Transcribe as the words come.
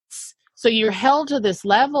So you're held to this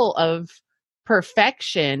level of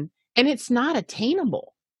perfection, and it's not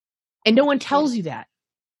attainable. And no one tells you that.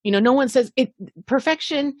 No one says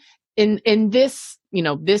perfection in this,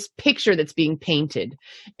 this picture that's being painted.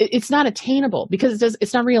 It's not attainable because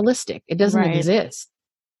it's not realistic. It doesn't exist.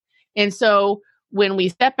 And so when we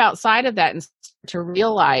step outside of that and start to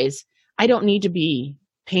realize I don't need to be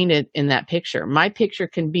painted in that picture. My picture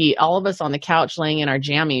can be all of us on the couch laying in our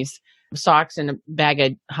jammies, socks, and a bag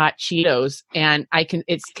of hot Cheetos, and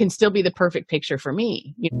it can still be the perfect picture for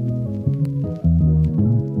me.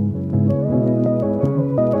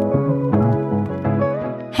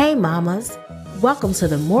 Hey mamas, welcome to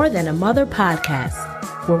the More Than a Mother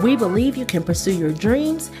podcast, where we believe you can pursue your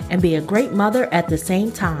dreams and be a great mother at the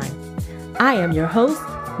same time. I am your host,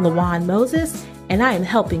 LaJuan Moses, and I am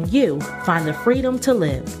helping you find the freedom to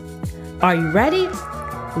live. Are you ready?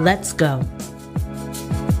 Let's go.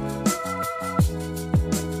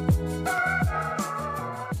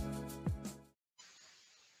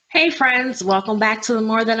 Hey friends, welcome back to the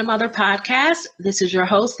More Than a Mother podcast. This is your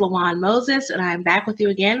host, LaJuan Moses, and I am back with you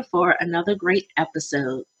again for another great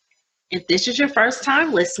episode. If this is your first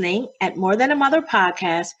time listening at More Than a Mother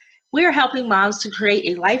podcast, we are helping moms to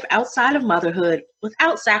create a life outside of motherhood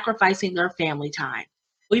without sacrificing their family time.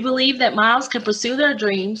 We believe that moms can pursue their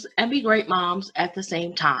dreams and be great moms at the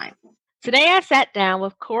same time. Today I sat down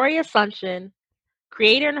with Corey Asuncion,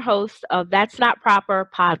 creator and host of That's Not Proper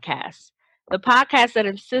podcast, the podcast that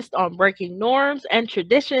insists on breaking norms and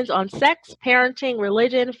traditions on sex, parenting,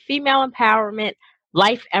 religion, female empowerment,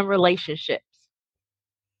 life, and relationships.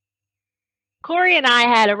 Corey and I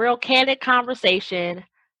had a real candid conversation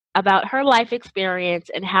about her life experience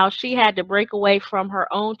and how she had to break away from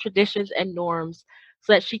her own traditions and norms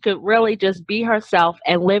so that she could really just be herself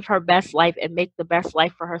and live her best life and make the best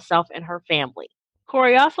life for herself and her family.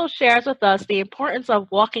 Corey also shares with us the importance of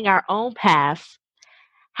walking our own paths,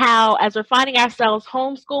 how as we're finding ourselves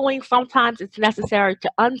homeschooling, sometimes it's necessary to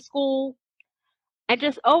unschool, and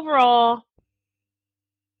just overall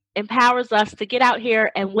empowers us to get out here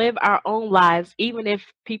and live our own lives, even if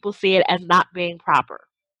people see it as not being proper.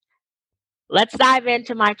 Let's dive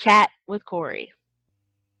into my chat with Corey.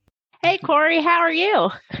 Hey, Corey, how are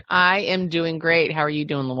you? I am doing great. How are you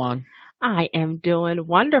doing, LaJuan? I am doing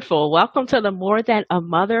wonderful. Welcome to the More Than a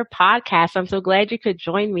Mother podcast. I'm so glad you could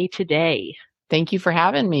join me today. Thank you for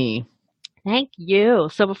having me. Thank you.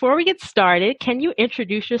 So before we get started, can you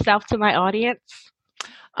introduce yourself to my audience?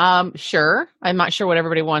 Sure. I'm not sure what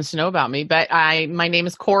everybody wants to know about me, but my name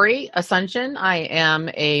is Corey Asuncion. I am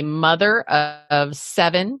a mother of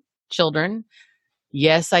 7 children.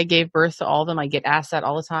 Yes, I gave birth to all of them. I get asked that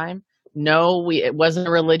all the time. No, it wasn't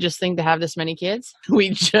a religious thing to have this many kids. We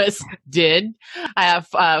just did. I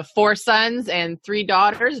have 4 sons and 3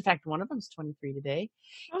 daughters. In fact, one of them is 23 today.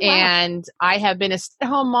 Oh, wow. And I have been a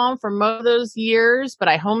stay-at-home mom for most of those years, but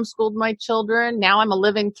I homeschooled my children. Now I'm a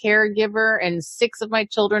live-in caregiver, and 6 of my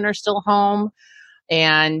children are still home,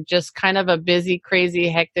 and just kind of a busy, crazy,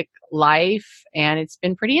 hectic life. And it's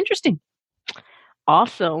been pretty interesting.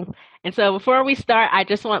 Awesome. And so before we start, I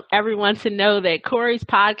just want everyone to know that Corey's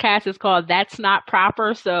podcast is called That's Not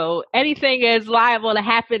Proper. So anything is liable to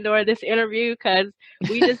happen during this interview because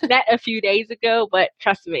we just met a few days ago, but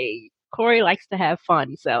trust me, Corey likes to have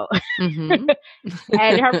fun. So, and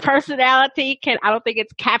her personality I don't think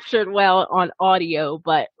it's captured well on audio,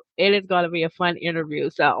 but it is going to be a fun interview.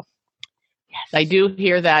 So. Yes. I do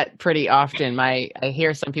hear that pretty often. I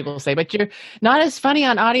hear some people say, but you're not as funny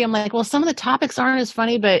on audio. I'm like, well, some of the topics aren't as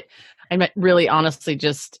funny, but I'm really honestly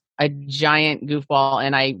just a giant goofball.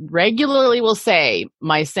 And I regularly will say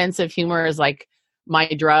my sense of humor is like my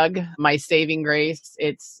drug, my saving grace.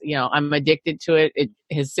 It's, I'm addicted to it. It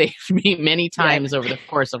has saved me many times over the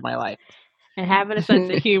course of my life. And having a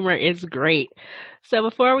sense of humor is great. So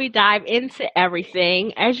before we dive into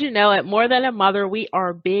everything, as you know, at More Than a Mother, we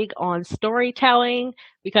are big on storytelling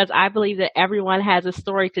because I believe that everyone has a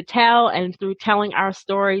story to tell. And through telling our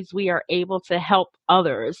stories, we are able to help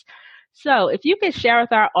others. So if you could share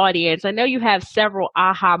with our audience, I know you have several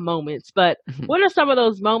aha moments, but what are some of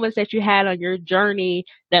those moments that you had on your journey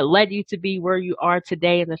that led you to be where you are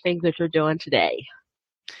today and the things that you're doing today?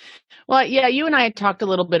 Well, yeah, you and I had talked a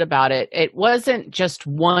little bit about it. It wasn't just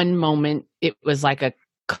one moment. It was like a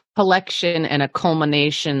collection and a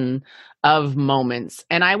culmination of moments.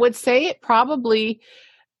 And I would say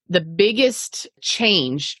the biggest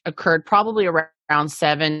change occurred probably around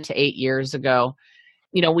 7 to 8 years ago.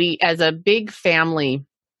 We, as a big family,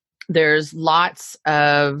 there's lots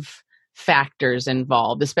of factors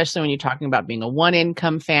involved, especially when you're talking about being a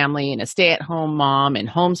one-income family and a stay-at-home mom and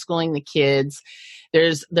homeschooling the kids.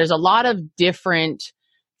 There's a lot of different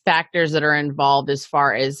factors that are involved as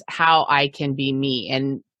far as how I can be me.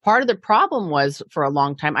 And part of the problem was for a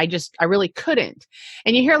long time, I really couldn't.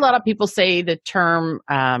 And you hear a lot of people say the term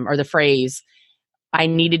or the phrase, I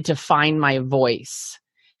needed to find my voice.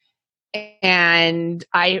 And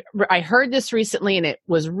I heard this recently, and it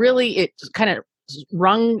kind of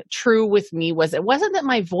rung true with me. It wasn't that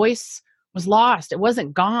my voice was lost. It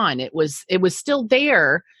wasn't gone. It was still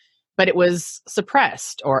there, but it was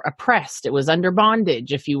suppressed or oppressed. It was under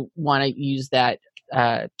bondage, if you want to use that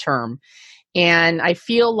term. And I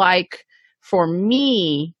feel like for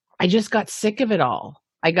me, I just got sick of it all.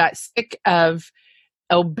 I got sick of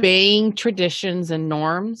obeying traditions and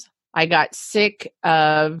norms. I got sick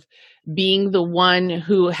of being the one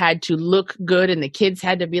who had to look good, and the kids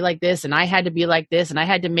had to be like this, and I had to be like this, and I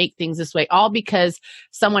had to make things this way, all because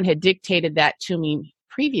someone had dictated that to me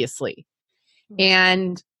previously.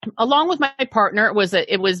 And along with my partner,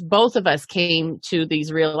 it was both of us came to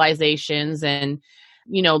these realizations. And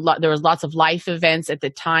there was lots of life events at the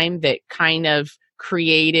time that kind of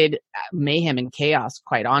created mayhem and chaos,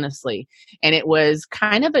 quite honestly. And it was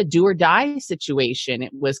kind of a do or die situation.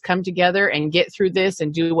 It was come together and get through this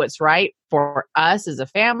and do what's right for us as a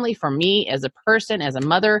family, for me as a person, as a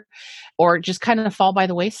mother, or just kind of fall by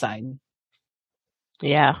the wayside.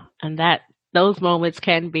 Yeah. And those moments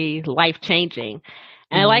can be life-changing.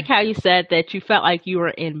 And I like how you said that you felt like you were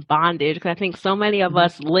in bondage, because I think so many of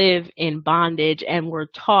us live in bondage, and we're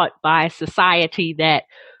taught by society that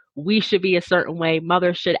we should be a certain way,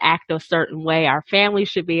 mothers should act a certain way, our family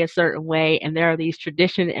should be a certain way, and there are these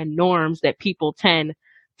traditions and norms that people tend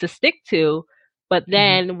to stick to. But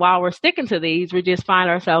then while we're sticking to these, we just find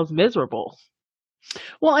ourselves miserable.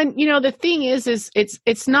 Well, and the thing is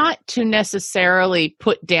it's not to necessarily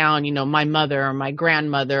put down, my mother or my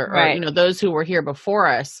grandmother or, those who were here before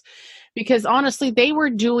us, because honestly, they were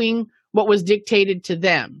doing what was dictated to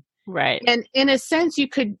them. Right. And in a sense, you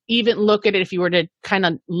could even look at it, if you were to kind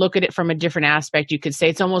of look at it from a different aspect, you could say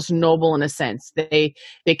it's almost noble in a sense. They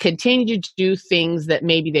continued to do things that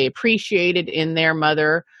maybe they appreciated in their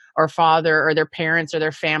mother or father or their parents or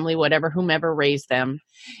their family, whomever raised them.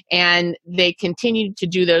 And they continued to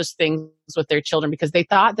do those things with their children because they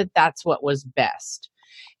thought that that's what was best.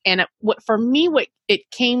 And what it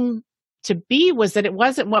came to be was that it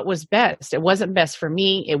wasn't what was best. It wasn't best for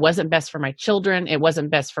me. It wasn't best for my children. It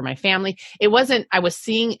wasn't best for my family. You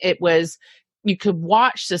could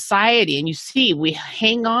watch society and you see we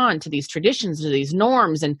hang on to these traditions, to these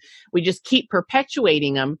norms, and we just keep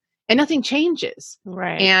perpetuating them. And nothing changes.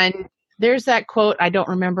 Right. And there's that quote, I don't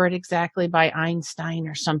remember it exactly, by Einstein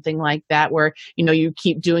or something like that, where, you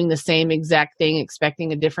keep doing the same exact thing,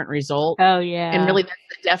 expecting a different result. Oh, yeah. And really that's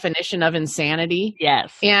the definition of insanity.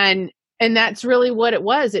 Yes. And that's really what it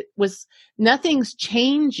was. It was nothing's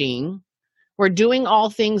changing. We're doing all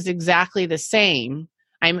things exactly the same.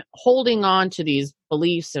 I'm holding on to these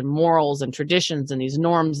beliefs and morals and traditions and these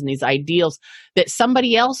norms and these ideals that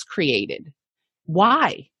somebody else created.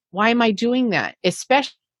 Why? Why am I doing that?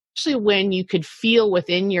 Especially when you could feel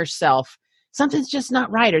within yourself, something's just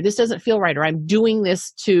not right, or this doesn't feel right, or I'm doing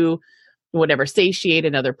this to satiate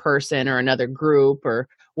another person or another group or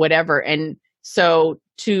whatever. And so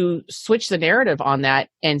to switch the narrative on that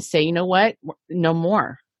and say, you know what, no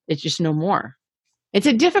more. It's just no more. It's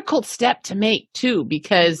a difficult step to make too,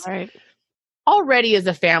 because already as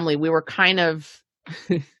a family, we were kind of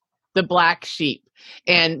the black sheep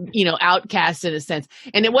and, outcast in a sense.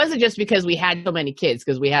 And it wasn't just because we had so many kids,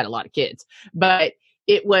 because we had a lot of kids, but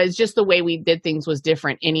it was just the way we did things was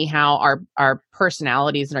different. Anyhow, our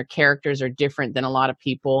personalities and our characters are different than a lot of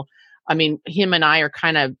people. I mean, him and I are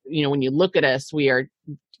kind of, when you look at us, we are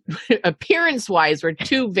appearance wise, we're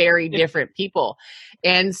two very different people.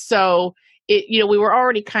 And so we were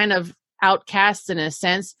already kind of outcasts in a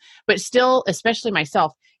sense, but still, especially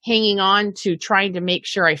myself, hanging on to trying to make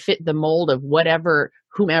sure I fit the mold of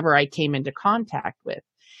whomever I came into contact with.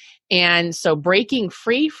 And so breaking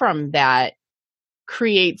free from that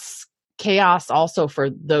creates chaos also for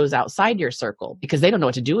those outside your circle, because they don't know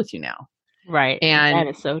what to do with you now. Right. And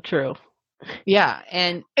that is so true. Yeah.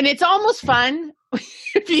 And it's almost fun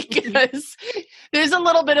because there's a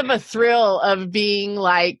little bit of a thrill of being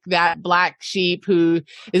like that black sheep who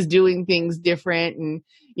is doing things different and,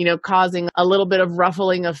 causing a little bit of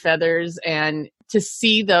ruffling of feathers. And to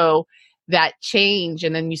see, though, that change,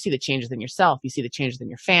 and then you see the changes in yourself, you see the changes in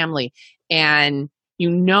your family, and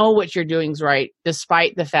what you're doing is right,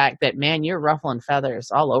 despite the fact that, man, you're ruffling feathers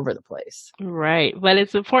all over the place. Right. But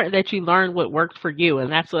it's important that you learn what worked for you.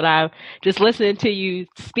 And that's what I've just listening to you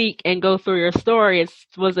speak and go through your story. It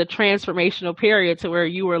was a transformational period to where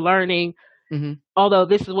you were learning, although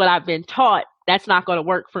this is what I've been taught, that's not going to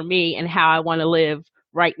work for me and how I want to live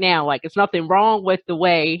right now. Like, it's nothing wrong with the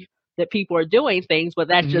way that people are doing things, but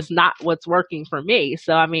that's just not what's working for me.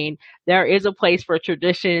 So, I mean, there is a place for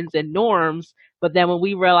traditions and norms, but then when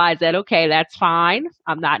we realize that, okay, that's fine,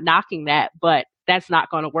 I'm not knocking that, but that's not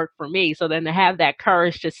going to work for me. So then to have that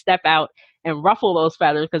courage to step out and ruffle those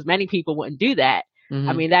feathers, because many people wouldn't do that.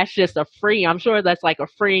 I mean, that's just I'm sure that's like a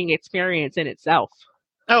freeing experience in itself.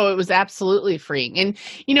 Oh, it was absolutely freeing. And,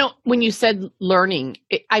 when you said learning,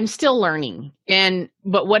 I'm still learning.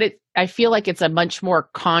 But I feel like it's a much more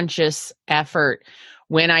conscious effort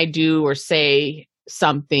when I do or say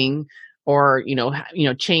something or,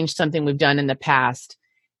 change something we've done in the past.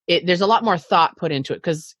 There's a lot more thought put into it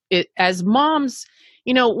because as moms,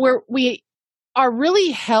 we are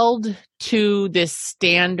really held to this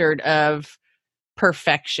standard of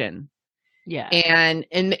perfection. Yeah. And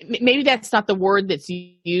maybe that's not the word that's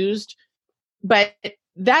used, but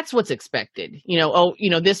that's what's expected.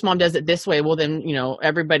 This mom does it this way. Well, then,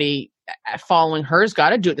 everybody following her's got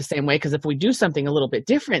to do it the same way. Because if we do something a little bit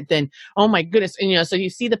different, then, oh my goodness. And, so you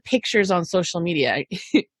see the pictures on social media,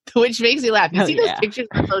 which makes me laugh. You see those pictures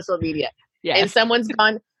on social media and someone's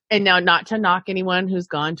gone. And now, not to knock anyone who's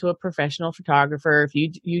gone to a professional photographer. If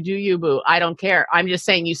you do you, boo, I don't care. I'm just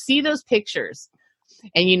saying, you see those pictures.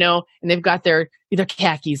 And, and they've got their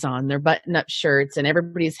khakis on, their button-up shirts, and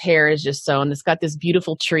everybody's hair is just sewn. It's got this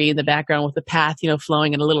beautiful tree in the background with the path,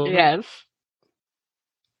 flowing in a little. Yes.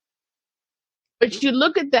 But you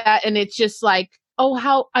look at that, and it's just like,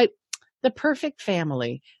 the perfect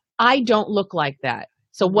family. I don't look like that.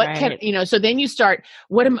 So what so then you start,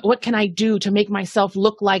 what can I do to make myself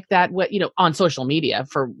look like that? On social media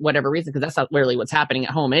for whatever reason, because that's not really what's happening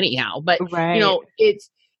at home anyhow. But,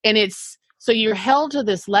 so you're held to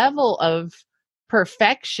this level of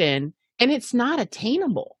perfection, and it's not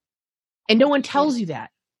attainable. And no one tells you that.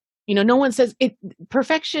 No one says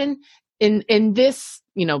perfection in this,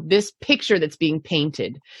 this picture that's being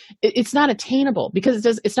painted. It's not attainable because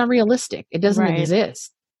it's not realistic. It doesn't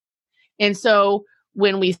exist. And so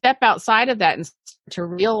when we step outside of that and start to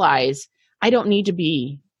realize, I don't need to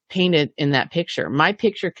be painted in that picture. My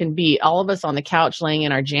picture can be all of us on the couch laying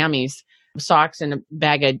in our jammies, socks and a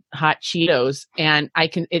bag of hot Cheetos, and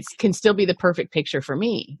it can still be the perfect picture for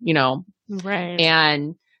me, Right.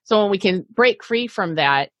 And so when we can break free from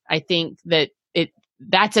that, I think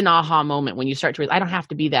that's an aha moment when you start to realize I don't have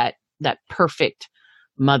to be that perfect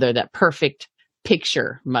mother, that perfect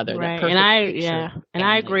picture mother. Right. That perfect and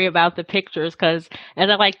I agree about the pictures, because as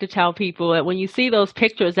I like to tell people, that when you see those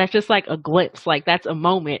pictures, that's just like a glimpse, like that's a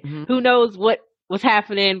moment. Who knows what was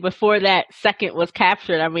happening before that second was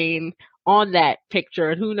captured? I mean, on that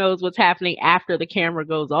picture, and who knows what's happening after the camera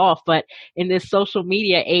goes off. But in this social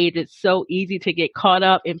media age, it's so easy to get caught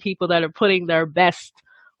up in people that are putting their best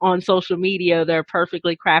on social media, their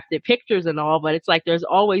perfectly crafted pictures and all, but it's like there's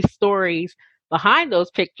always stories behind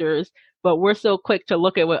those pictures, but we're so quick to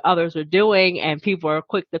look at what others are doing, and people are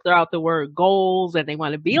quick to throw out the word goals and they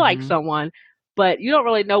want to be like someone, but you don't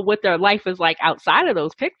really know what their life is like outside of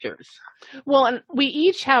those pictures. Well, and we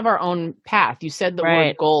each have our own path. You said the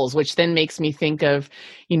word goals, which then makes me think of,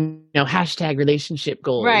 hashtag relationship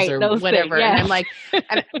goals or whatever. Things, and I'm like,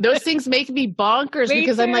 and those things make me bonkers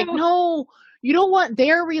because I'm like, no, you don't want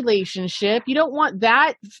their relationship. You don't want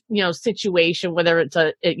that, situation, whether it's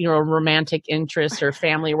a romantic interest or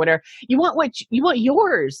family or whatever. You want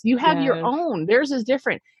yours. You have your own. Theirs is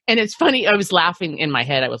different. And it's funny. I was laughing in my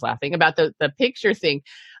head. I was laughing about the picture thing.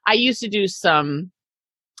 I used to do some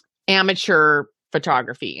amateur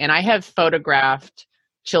photography, and I have photographed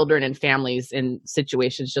children and families in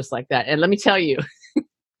situations just like that. And let me tell you,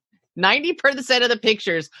 90% of the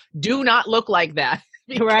pictures do not look like that.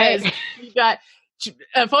 Because you got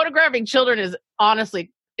photographing children is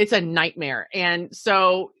honestly, it's a nightmare. And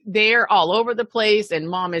so they're all over the place, and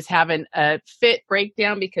mom is having a fit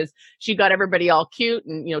breakdown because she got everybody all cute,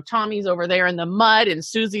 and Tommy's over there in the mud, and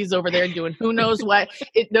Susie's over there doing who knows what.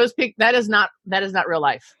 That is not real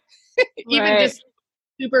life. Even just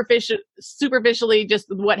superficially, just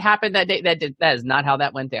what happened that day, that is not how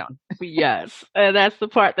that went down. Yes. And that's the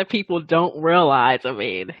part that people don't realize. I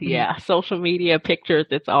mean, social media pictures,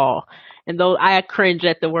 it's all. And though I cringe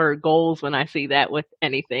at the word goals when I see that with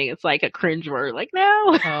anything, it's like a cringe word. Like,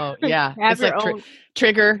 no. Oh yeah. It's like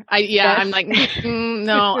trigger. I'm like,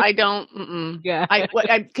 no, I don't. Yeah.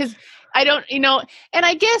 Because I don't, and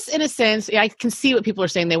I guess in a sense, I can see what people are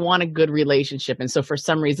saying. They want a good relationship. And so for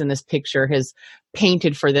some reason, this picture has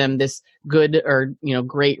painted for them this good or,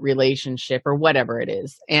 great relationship or whatever it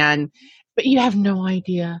is. But you have no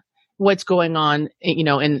idea what's going on,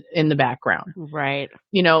 in the background. Right.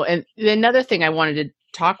 And another thing I wanted to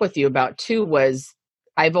talk with you about too was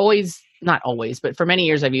I've always, not always, but for many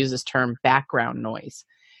years I've used this term background noise.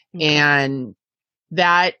 Okay. And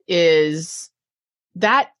that is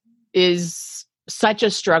such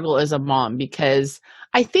a struggle as a mom, because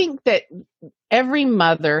I think that every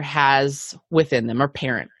mother has within them, or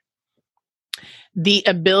parent, the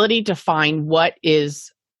ability to find what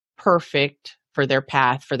is perfect for their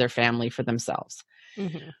path, for their family, for themselves.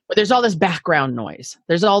 Mm-hmm. But there's all this background noise.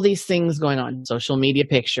 There's all these things going on, social media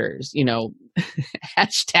pictures,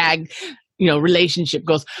 hashtag, relationship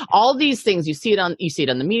goals, all these things. You see it on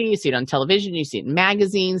the media, you see it on television, you see it in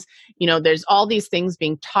magazines. There's all these things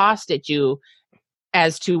being tossed at you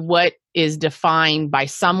as to what is defined by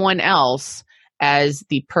someone else as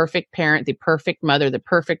the perfect parent, the perfect mother, the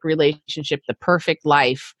perfect relationship, the perfect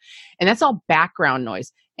life. And that's all background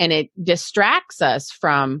noise. And it distracts us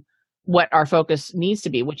from what our focus needs to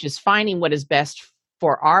be, which is finding what is best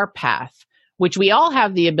for our path, which we all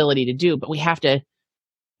have the ability to do, but we have to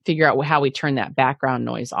figure out how we turn that background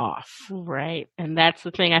noise off. Right. And that's the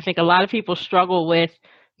thing. I think a lot of people struggle with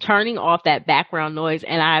turning off that background noise.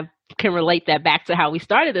 And I can relate that back to how we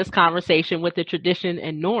started this conversation with the tradition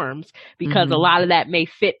and norms, because a lot of that may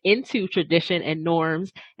fit into tradition and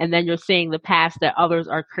norms. And then you're seeing the past that others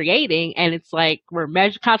are creating. And it's like we're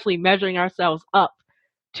constantly measuring ourselves up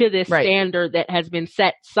to this standard that has been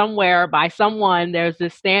set somewhere by someone. There's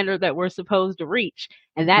this standard that we're supposed to reach.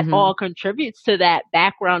 And that all contributes to that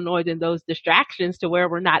background noise and those distractions, to where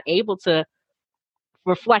we're not able to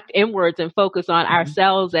reflect inwards and focus on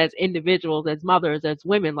ourselves as individuals, as mothers, as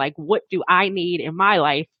women. Like, what do I need in my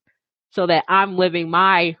life so that I'm living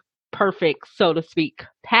my perfect, so to speak,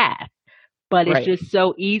 path? But it's just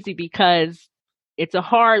so easy, because it's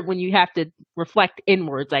hard when you have to reflect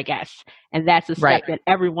inwards, I guess. And that's a step that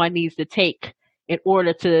everyone needs to take in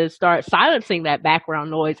order to start silencing that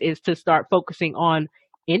background noise, is to start focusing on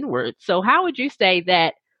inwards. So how would you say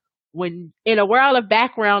that, when in a world of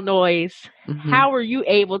background noise, how are you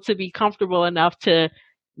able to be comfortable enough to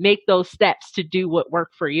make those steps to do what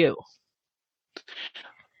worked for you?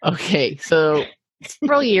 Okay. So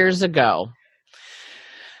several years ago,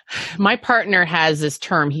 my partner has this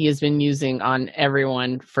term he has been using on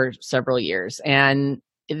everyone for several years, and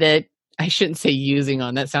that I shouldn't say using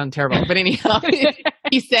on, that sounds terrible, but anyhow,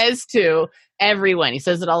 he says to everyone, he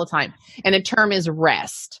says it all the time. And the term is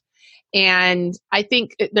rest. And I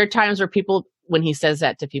think there are times where people, when he says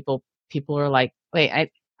that to people are like, wait,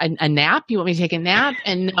 a nap? You want me to take a nap?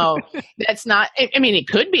 And no, that's not, I mean, it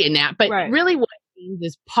could be a nap, but really what it means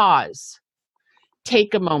is pause,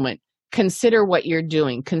 take a moment, consider what you're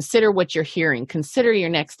doing, consider what you're hearing, consider your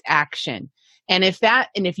next action. And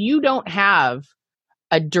if you don't have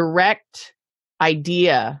a direct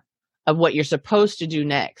idea of what you're supposed to do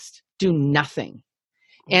next, do nothing.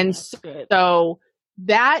 And so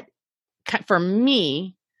that, for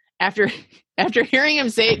me, after hearing him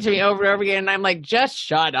say it to me over and over again, and I'm like, just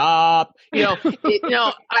shut up, because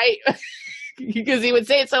he would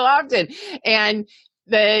say it so often. And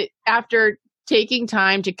after taking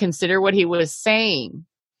time to consider what he was saying,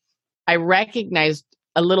 I recognized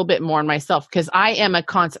a little bit more in myself, because I am I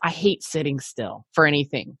hate sitting still for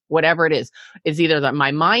anything, whatever it is. It's either that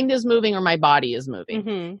my mind is moving or my body is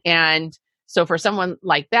moving. And so for someone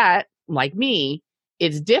like that, like me,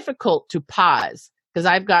 it's difficult to pause, because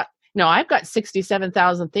I've got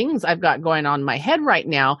 67,000 things I've got going on in my head right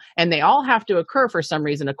now, and they all have to occur for some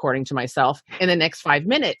reason, according to myself, in the next 5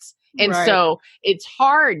 minutes. And so it's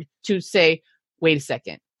hard to say, wait a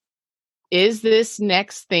second, is this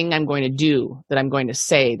next thing I'm going to do, that I'm going to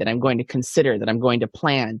say, that I'm going to consider, that I'm going to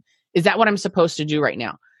plan, is that what I'm supposed to do right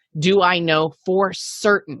now? Do I know for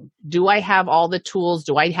certain? Do I have all the tools?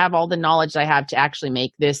 Do I have all the knowledge I have to actually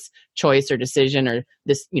make this choice or decision, or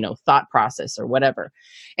this, thought process or whatever?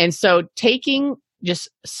 And so just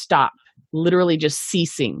stop, literally just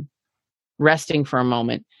ceasing, resting for a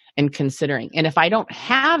moment and considering. And if I don't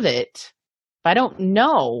have it, if I don't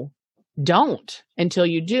know, don't until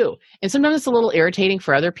you do. And sometimes it's a little irritating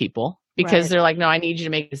for other people, because they're like, no, I need you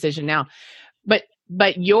to make a decision now.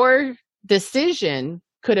 But your decision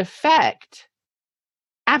could affect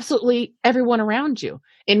absolutely everyone around you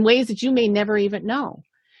in ways that you may never even know.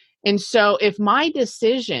 And so if my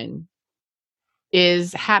decision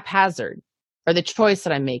is haphazard, or the choice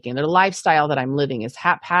that I'm making, the lifestyle that I'm living is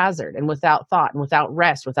haphazard and without thought and without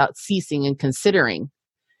rest, without ceasing and considering,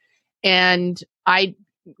 and I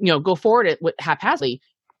go forward with haphazardly,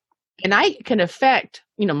 and I can affect,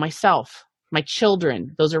 myself, my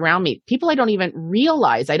children, those around me, people I don't even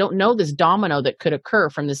realize. I don't know this domino that could occur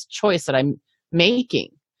from this choice that I'm making.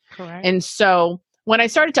 Correct. And so when I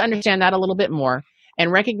started to understand that a little bit more,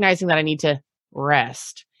 and recognizing that I need to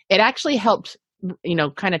rest. It actually helped,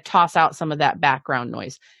 kind of toss out some of that background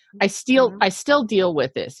noise. I still deal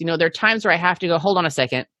with this. There are times where I have to go, hold on a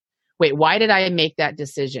second. Wait, why did I make that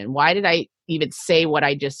decision? Why did I even say what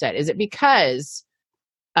I just said? Is it because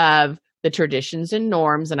of the traditions and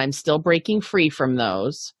norms and I'm still breaking free from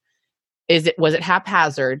those? Was it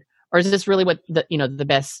haphazard, or is this really what the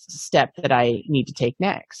best step that I need to take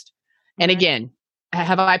next? And again,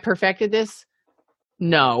 have I perfected this?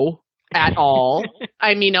 No, at all.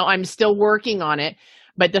 I'm still working on it,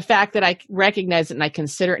 but the fact that I recognize it and I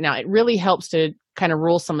consider it now, it really helps to kind of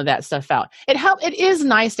rule some of that stuff out. It is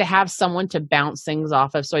nice to have someone to bounce things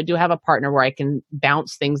off of. So I do have a partner where I can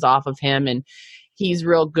bounce things off of him, and he's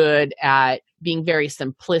real good at being very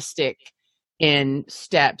simplistic in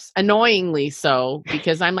steps, annoyingly so,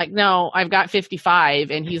 because I'm like, no, I've got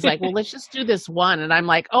 55, and he's like, well, let's just do this one, and I'm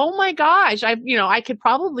like, oh my gosh, I could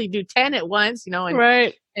probably do 10 at once, and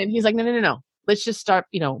right. And he's like, no, let's just start,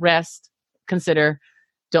 rest, consider,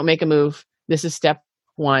 don't make a move. This is step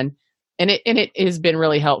one, and it has been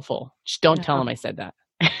really helpful. Just don't tell him I said that.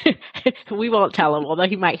 We won't tell him, although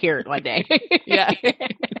he might hear it one day. Yeah.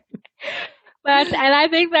 And I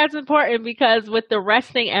think that's important, because with the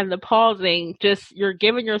resting and the pausing, just you're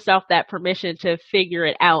giving yourself that permission to figure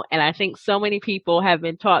it out. And I think so many people have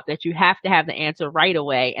been taught that you have to have the answer right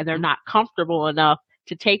away, and they're not comfortable enough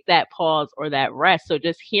to take that pause or that rest. So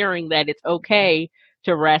just hearing that it's okay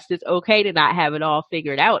to rest, it's okay to not have it all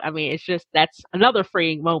figured out. It's just, that's another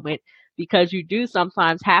freeing moment, because you do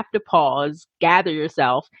sometimes have to pause, gather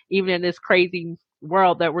yourself, even in this crazy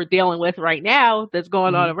world that we're dealing with right now that's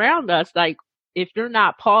going on around us. Like, if you're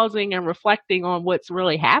not pausing and reflecting on what's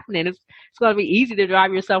really happening, it's going to be easy to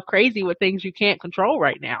drive yourself crazy with things you can't control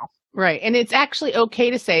right now. Right. And it's actually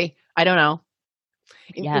okay to say, I don't know.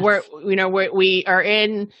 Yes. We are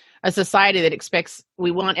in a society that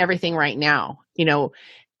we want everything right now.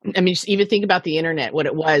 Just even think about the internet, what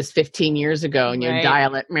it was 15 years ago, and you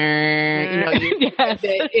dial it, and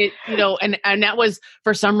that was,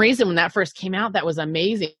 for some reason, when that first came out, that was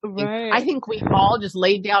amazing. Right. I think we all just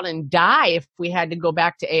laid down and die if we had to go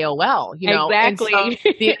back to AOL, Exactly. And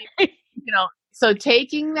so, so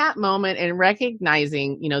taking that moment and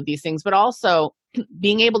recognizing, these things, but also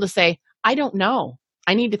being able to say, I don't know,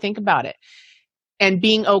 I need to think about it. And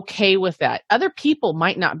being okay with that. Other people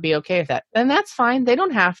might not be okay with that. And that's fine. They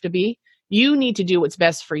don't have to be. You need to do what's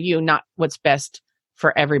best for you, not what's best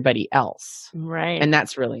for everybody else. Right. And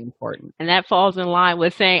that's really important. And that falls in line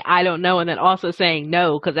with saying, I don't know, and then also saying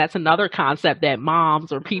no, because that's another concept that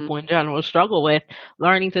moms or people in general struggle with,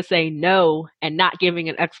 learning to say no and not giving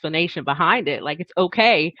an explanation behind it. Like, it's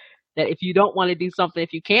okay that if you don't want to do something,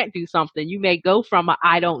 if you can't do something, you may go from a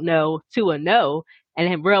I don't know to a no. And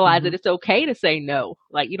then realize that it's okay to say no.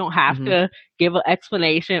 Like, you don't have to give an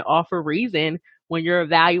explanation, offer reason when you're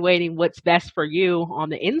evaluating what's best for you on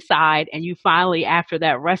the inside. And you finally, after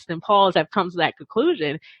that rest and pause, have come to that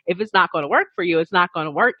conclusion. If it's not going to work for you, it's not going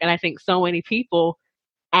to work. And I think so many people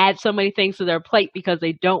add so many things to their plate because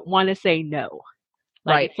they don't want to say no.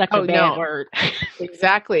 Like, it's such a bad word.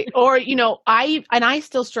 Exactly. Or, I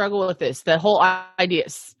still struggle with this. The whole idea,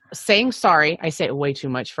 saying sorry, I say it way too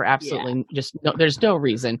much for absolutely just no, there's no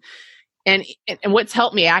reason. And what's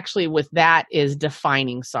helped me actually with that is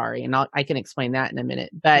defining sorry. And I can explain that in a minute.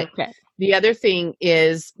 But the other thing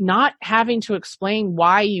is not having to explain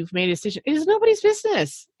why you've made a decision. It is nobody's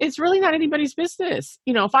business. It's really not anybody's business.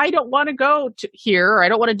 If I don't want to go to here, or I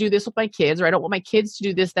don't want to do this with my kids, or I don't want my kids to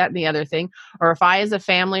do this, that, and the other thing, or if I as a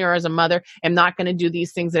family or as a mother am not going to do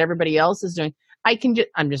these things that everybody else is doing,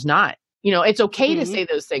 I'm just not. It's okay to say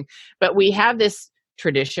those things, but we have this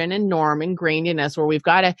tradition and norm ingrained in us where we've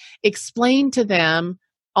got to explain to them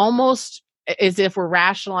almost as if we're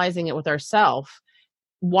rationalizing it with ourselves.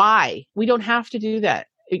 Why? We don't have to do that.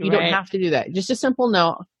 You don't have to do that. Just a simple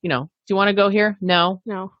no. Do you want to go here? No.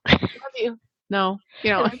 Love you. No.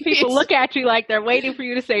 People look at you like they're waiting for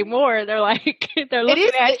you to say more. They're like, they're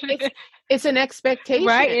looking at you. It's an expectation.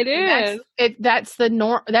 Right, it is. That's the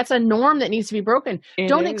norm. That's a norm that needs to be broken.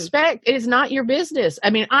 Don't expect. It is not your business.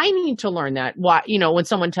 I need to learn that. Why, when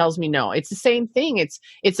someone tells me no, it's the same thing.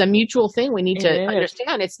 It's a mutual thing. We need to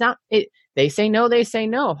understand. It's not. They say no. They say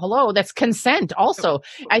no. Hello, that's consent. Also,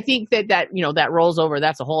 I think that rolls over.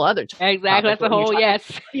 That's a whole other topic. Exactly. That's a whole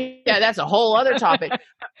Yeah, that's a whole other topic.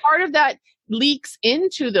 Part of that leaks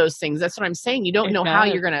into those things. That's what I'm saying. You don't know how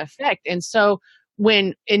you're going to affect, and so.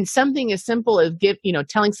 When in something as simple as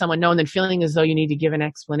telling someone no and then feeling as though you need to give an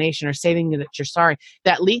explanation or saying that you're sorry,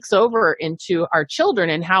 that leaks over into our children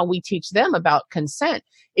and how we teach them about consent.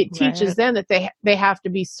 It teaches them that they have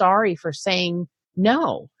to be sorry for saying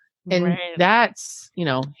no. And that's,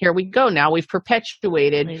 here we go. Now we've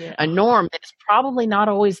perpetuated a norm that's probably not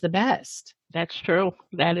always the best. That's true.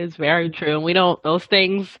 That is very true. And those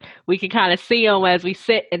things, we can kind of see them as we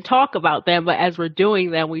sit and talk about them, but as we're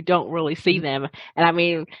doing them, we don't really see them. And I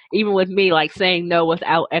mean, even with me, like saying no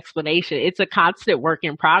without explanation, it's a constant work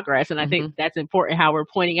in progress. And I think that's important how we're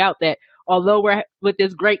pointing out that although we're with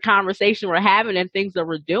this great conversation we're having and things that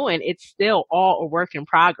we're doing, it's still all a work in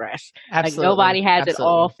progress. Absolutely. Like nobody has it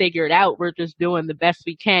all figured out. We're just doing the best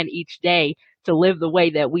we can each day to live the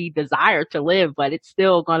way that we desire to live, but it's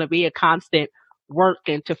still going to be a constant work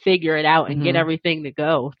and to figure it out and get everything to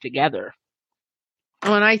go together.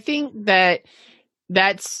 Well, and I think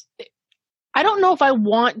that's, I don't know if I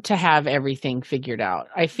want to have everything figured out.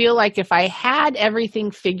 I feel like if I had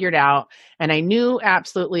everything figured out and I knew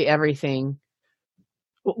absolutely everything,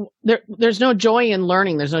 there's no joy in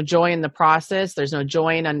learning. There's no joy in the process. There's no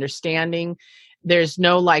joy in understanding. There's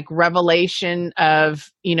no like revelation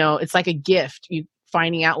of, it's like a gift, you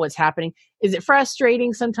finding out what's happening. Is it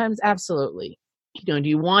frustrating sometimes? Absolutely. Do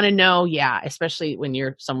you want to know? Yeah. Especially when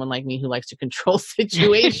you're someone like me who likes to control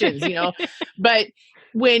situations, but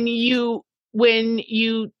when you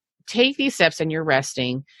take these steps and you're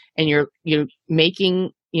resting and you're making,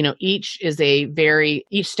 each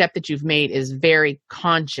step that you've made is very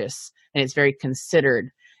conscious and it's very considered.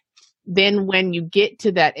 Then when you get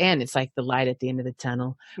to that end, it's like the light at the end of the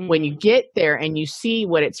tunnel. When you get there and you see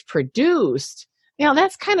what it's produced,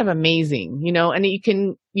 that's kind of amazing, and you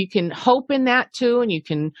can hope in that too. And you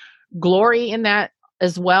can glory in that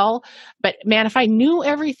as well. But man, if I knew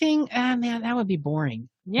everything, that would be boring.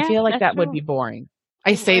 I feel like that would be boring.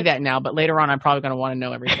 I say that now, but later on, I'm probably going to want to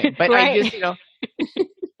know everything. But I just,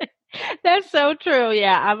 That's so true.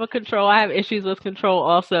 Yeah, I have issues with control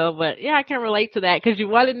also, but yeah, I can relate to that because you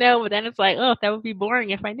want to know, but then it's like, that would be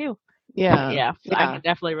boring if I knew. Yeah. So I can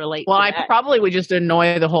definitely relate to that. I probably would just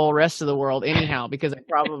annoy the whole rest of the world anyhow, because I'd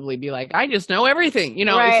probably be like, I just know everything,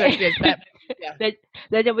 Right.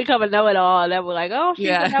 Then you'll become a know-it-all, and then we're like, she's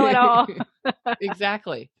a know-it-all.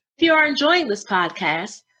 Exactly. If you are enjoying this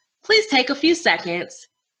podcast, please take a few seconds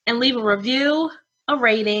and leave a review, a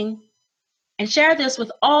rating, and share this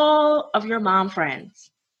with all of your mom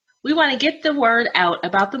friends. We want to get the word out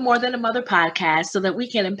about the More Than a Mother podcast so that we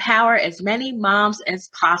can empower as many moms as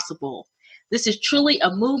possible. This is truly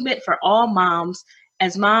a movement for all moms.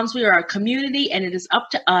 As moms, we are a community, and it is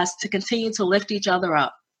up to us to continue to lift each other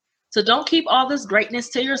up. So don't keep all this greatness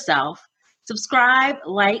to yourself. Subscribe,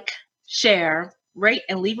 like, share, rate,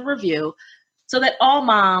 and leave a review so that all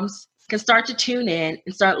moms can start to tune in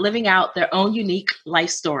and start living out their own unique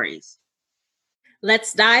life stories.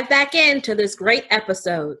 Let's dive back into this great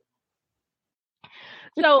episode.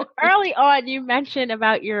 So early on, you mentioned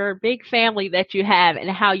about your big family that you have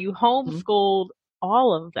and how you homeschooled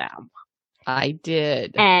all of them. I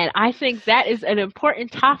did. And I think that is an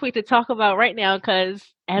important topic to talk about right now because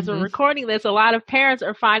as we're recording this, a lot of parents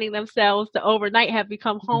are finding themselves to overnight have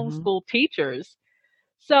become homeschool teachers.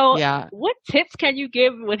 So what tips can you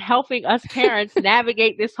give with helping us parents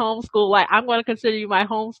navigate this homeschool? Like, I'm going to consider you my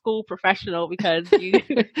homeschool professional because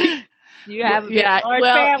you have a large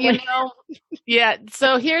family.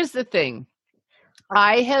 So here's the thing.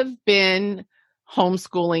 I have been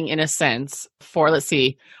homeschooling in a sense for,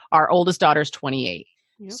 our oldest daughter's 28.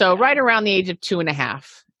 Okay. So right around the age of 2.5.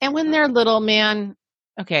 And when they're little, man,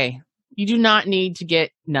 you do not need to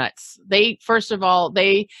get nuts. First of all,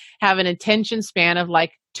 they have an attention span of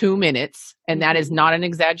like 2 minutes, and that is not an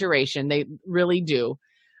exaggeration. They really do.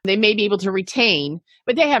 They may be able to retain,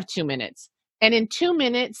 but they have 2 minutes. And in 2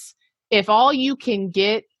 minutes, if all you can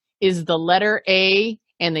get is the letter A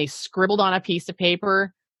and they scribbled on a piece of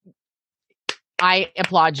paper, I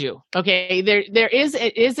applaud you. Okay.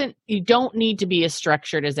 You don't need to be as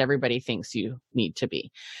structured as everybody thinks you need to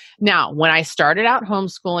be. Now, when I started out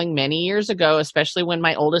homeschooling many years ago, especially when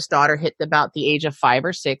my oldest daughter hit about the age of 5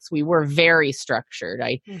 or 6, we were very structured.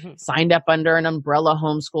 I signed up under an umbrella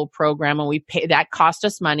homeschool program, and that cost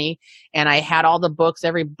us money. And I had all the books,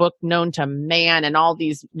 every book known to man, and all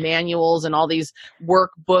these manuals and all these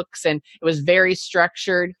workbooks, and it was very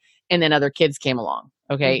structured. And then other kids came along.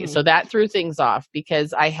 Okay. So that threw things off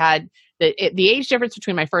because I had the age difference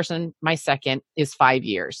between my first and my second is 5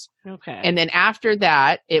 years. Okay. And then after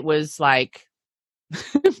that, it was like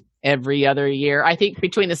every other year. I think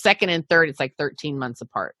between the second and third, it's like 13 months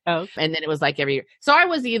apart. Oh. And then it was like every year. So I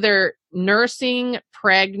was either nursing,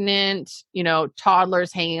 pregnant,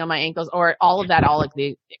 toddlers hanging on my ankles, or all of that all at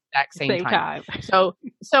the exact same time. So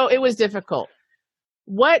it was difficult.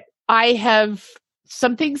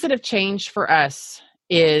 Some things that have changed for us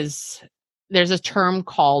is there's a term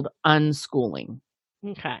called unschooling.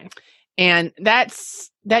 Okay. And that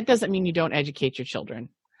doesn't mean you don't educate your children,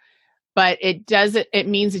 but it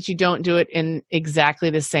means that you don't do it in exactly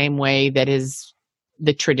the same way that is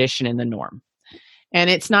the tradition and the norm. And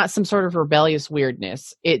it's not some sort of rebellious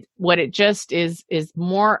weirdness. What it just is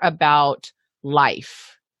more about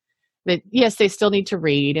life. That yes, they still need to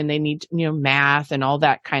read and they need, math and all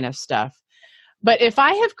that kind of stuff. But if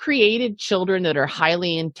I have created children that are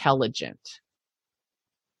highly intelligent,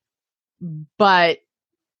 but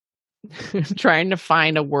trying to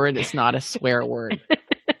find a word that's not a swear word.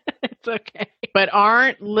 It's okay. But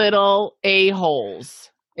aren't little a-holes.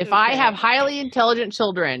 If I have highly intelligent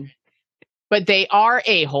children, but they are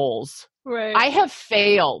a-holes, right, I have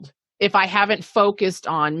failed if I haven't focused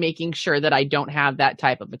on making sure that I don't have that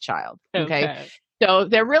type of a child. Okay. So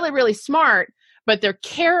they're really, really smart, but their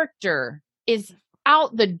character is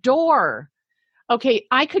out the door. Okay,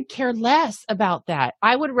 I could care less about that.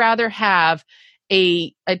 I would rather have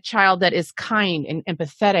a child that is kind and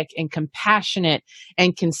empathetic and compassionate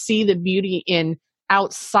and can see the beauty in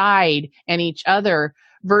outside and each other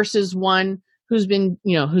versus one who's been,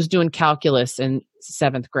 who's doing calculus in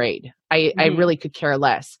 7th grade. I really could care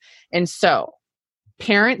less. And so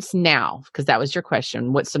parents now, because that was your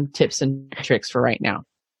question, what's some tips and tricks for right now?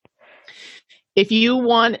 If you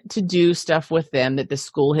want to do stuff with them that the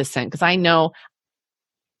school has sent, because I know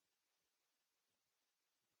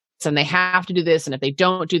and they have to do this, and if they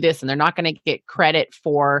don't do this, and they're not going to get credit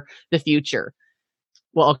for the future.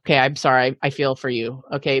 Well, okay, I'm sorry, I feel for you.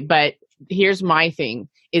 Okay, but here's my thing,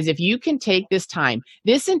 is if you can take this time,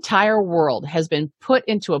 this entire world has been put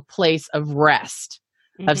into a place of rest,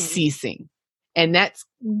 of ceasing. And that's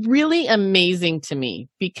really amazing to me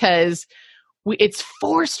because it's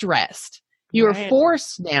forced rest. You are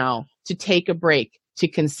forced now to take a break, to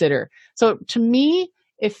consider. So to me,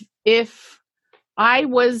 if I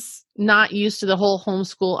was not used to the whole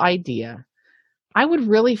homeschool idea, I would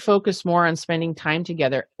really focus more on spending time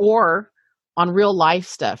together or on real life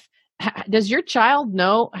stuff. Does your child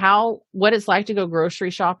know what it's like to go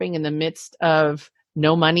grocery shopping in the midst of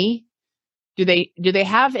no money? Do they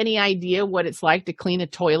have any idea what it's like to clean a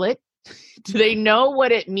toilet? Do they know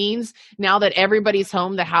what it means now that everybody's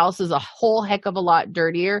home? The house is a whole heck of a lot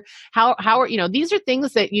dirtier. How are, these are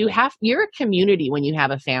things that you're a community when you have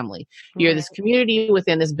a family. You're this community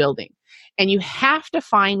within this building, and you have to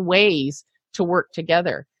find ways to work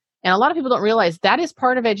together. And a lot of people don't realize that is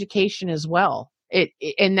part of education as well.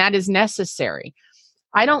 And that is necessary.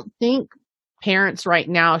 I don't think parents right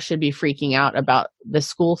now should be freaking out about the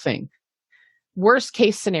school thing. Worst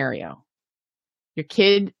case scenario, your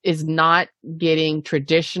kid is not getting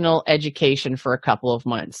traditional education for a couple of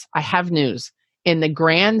months. I have news. In the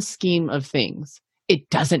grand scheme of things, it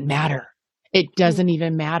doesn't matter. It doesn't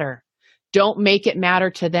even matter. Don't make it matter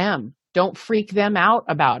to them. Don't freak them out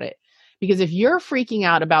about it. Because if you're freaking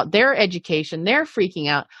out about their education, they're freaking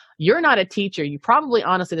out, you're not a teacher. You probably,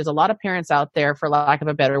 honestly, there's a lot of parents out there, for lack of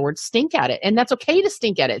a better word, stink at it. And that's okay to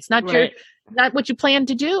stink at it. It's not not what you plan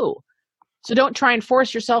to do. So don't try and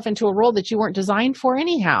force yourself into a role that you weren't designed for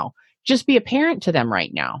anyhow. Just be a parent to them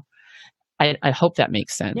right now. I hope that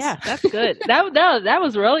makes sense. Yeah, that's good. that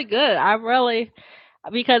was really good.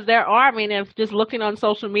 Because if just looking on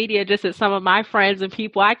social media, just at some of my friends and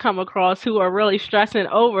people I come across who are really stressing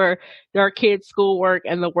over their kids' schoolwork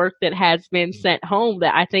and the work that has been sent home,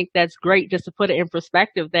 that I think that's great, just to put it in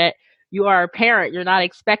perspective, that you are a parent. You're not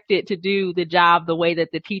expected to do the job the way that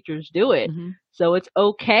the teachers do it. Mm-hmm. So it's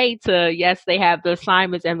okay yes, they have the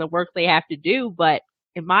assignments and the work they have to do, but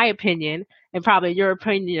in my opinion, and probably your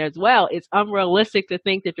opinion as well, it's unrealistic to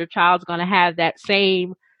think that your child's going to have that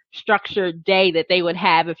same structured day that they would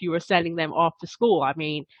have if you were sending them off to school. I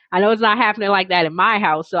mean, I know it's not happening like that in my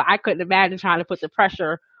house, so I couldn't imagine trying to put the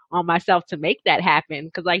pressure on myself to make that happen.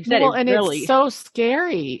 Because like you said, it's so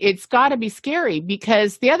scary. It's got to be scary,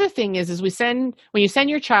 because the other thing is when you send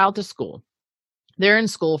your child to school, they're in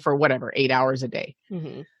school for 8 hours a day.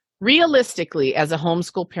 Mm-hmm. Realistically, as a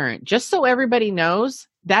homeschool parent, just so everybody knows,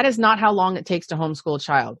 that is not how long it takes to homeschool a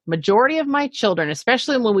child. Majority of my children,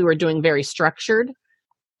 especially when we were doing very structured,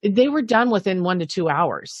 they were done within 1 to 2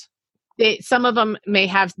 hours. Some of them may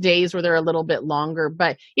have days where they're a little bit longer,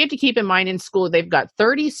 but you have to keep in mind, in school, they've got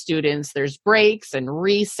 30 students. There's breaks and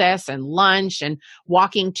recess and lunch and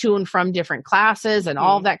walking to and from different classes and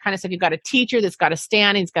all that kind of stuff. You've got a teacher that's got to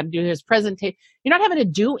stand, he's got to do his presentation. You're not having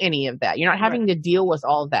to do any of that. You're not having to deal with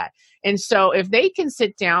all of that. And so if they can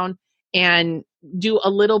sit down and do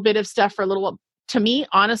a little bit of stuff for a little while, to me,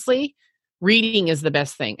 honestly, reading is the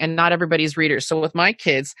best thing, and not everybody's readers. So with my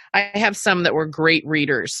kids, I have some that were great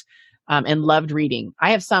readers and loved reading.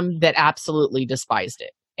 I have some that absolutely despised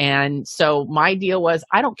it. And so my deal was,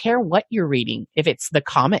 I don't care what you're reading. If it's the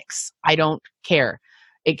comics, I don't care.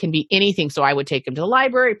 It can be anything. So I would take them to the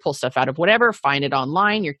library, pull stuff out of whatever, find it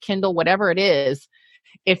online, your Kindle, whatever it is.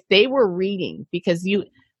 If they were reading, because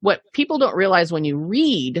what people don't realize when you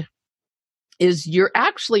read is you're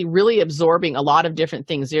actually really absorbing a lot of different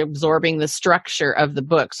things. You're absorbing the structure of the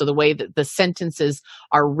book. So the way that the sentences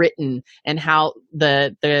are written and how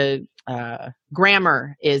the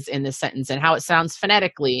grammar is in the sentence and how it sounds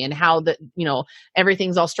phonetically and how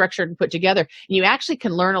everything's all structured and put together. And you actually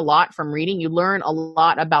can learn a lot from reading. You learn a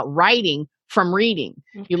lot about writing from reading.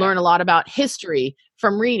 Okay. You learn a lot about history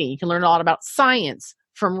from reading. You can learn a lot about science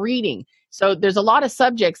from reading. So there's a lot of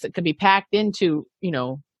subjects that could be packed into,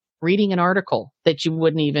 reading an article that you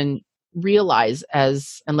wouldn't even realize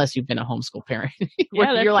unless you've been a homeschool parent.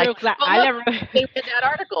 Yeah, that's you're true, like, I never read that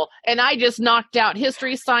article, and I just knocked out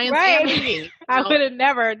history, science, and reading. I would have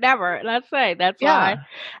never. That's why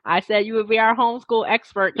I said you would be our homeschool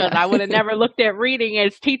expert, because I would have never looked at reading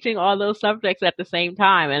as teaching all those subjects at the same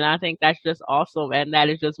time. And I think that's just awesome, and that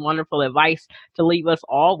is just wonderful advice to leave us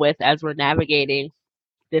all with as we're navigating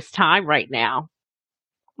this time right now.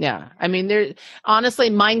 Yeah. I mean, honestly,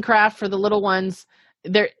 Minecraft for the little ones,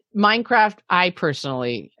 Minecraft, I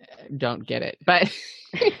personally don't get it, but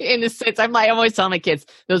in a sense, I'm always telling my kids,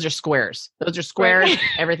 those are squares.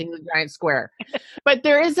 Everything's a giant square. But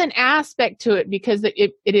there is an aspect to it because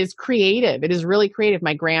it is creative. It is really creative.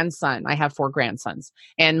 My grandson, I have 4 grandsons,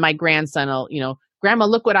 and my grandson will, Grandma,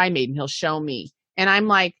 look what I made. And he'll show me. And I'm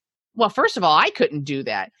like, well, first of all, I couldn't do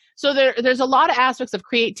that. So there's a lot of aspects of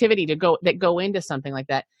creativity that go into something like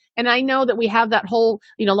that. And I know that we have that whole,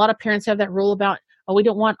 a lot of parents have that rule about, we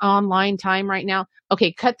don't want online time right now.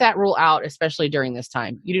 Okay, cut that rule out, especially during this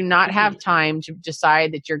time. You do not have time to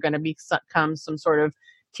decide that you're going to become some sort of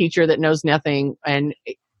teacher that knows nothing and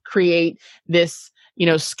create this,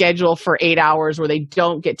 schedule for 8 hours where they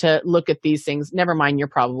don't get to look at these things. Never mind, you're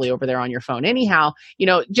probably over there on your phone. Anyhow,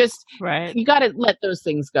 just you got to let those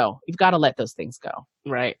things go. You've got to let those things go.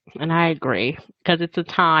 Right. And I agree, because it's a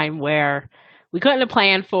time where we couldn't have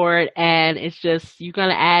planned for it, and it's just, you're going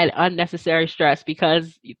to add unnecessary stress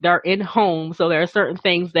because they're in home. So there are certain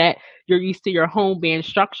things that you're used to your home being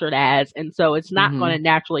structured as, and so it's not going to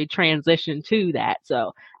naturally transition to that.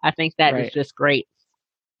 So I think that is just great.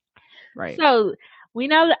 Right. So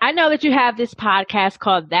I know that you have this podcast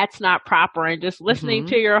called That's Not Proper, and just listening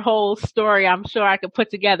to your whole story, I'm sure I could put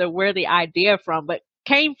together where the idea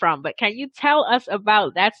came from. But can you tell us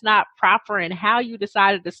about That's Not Proper and how you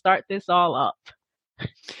decided to start this all up?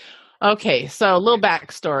 Okay, so a little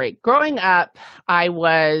backstory. Growing up, I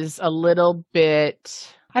was a little bit,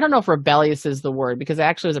 I don't know if rebellious is the word, because I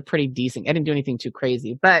actually was I didn't do anything too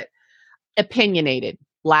crazy, but opinionated,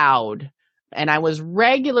 loud. And I was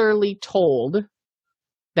regularly told,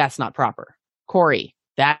 that's not proper. Corey,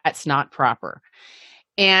 that's not proper.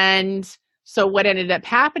 And so what ended up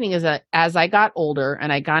happening is that as I got older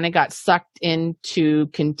and I kind of got sucked into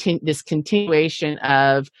this continuation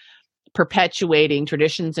of perpetuating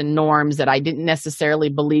traditions and norms that I didn't necessarily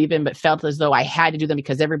believe in, but felt as though I had to do them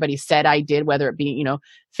because everybody said I did, whether it be,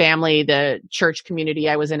 family, the church community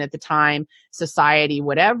I was in at the time, society,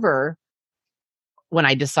 whatever. When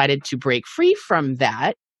I decided to break free from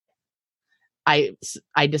that, I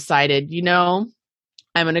decided, I'm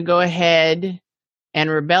going to go ahead and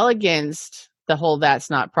rebel against the whole that's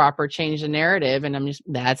not proper, change the narrative. And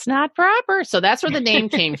that's not proper. So that's where the name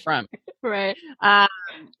came from. Right.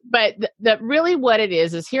 But really what it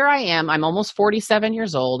is here I am. I'm almost 47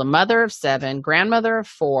 years old, a mother of 7, grandmother of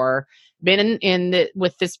 4, been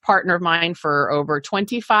with this partner of mine for over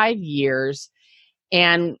 25 years.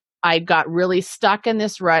 And I got really stuck in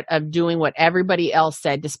this rut of doing what everybody else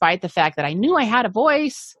said, despite the fact that I knew I had a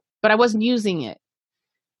voice, but I wasn't using it.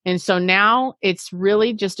 And so now it's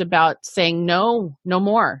really just about saying no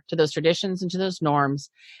more to those traditions and to those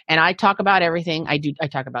norms. And I talk about everything. I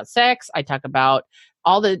talk about sex. I talk about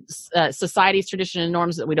all the society's tradition and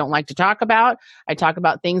norms that we don't like to talk about. I talk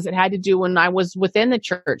about things that had to do when I was within the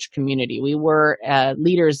church community. We were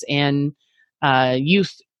leaders in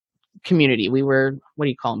youth community. We were, what do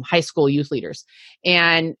you call them? High school youth leaders.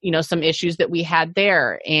 And, some issues that we had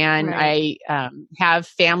there. And right. I have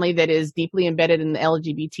family that is deeply embedded in the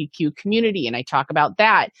LGBTQ community. And I talk about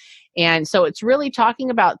that. And so it's really talking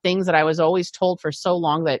about things that I was always told for so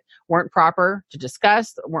long that weren't proper to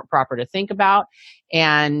discuss, weren't proper to think about,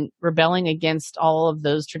 and rebelling against all of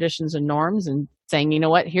those traditions and norms and saying, you know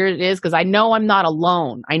what, here it is. Because I know I'm not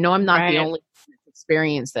alone. I know I'm not the only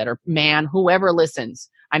experience that, or man, whoever listens,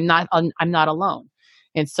 I'm not alone.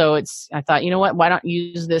 And so I thought, you know what, why don't you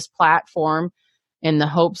use this platform in the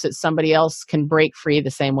hopes that somebody else can break free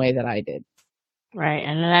the same way that I did. Right.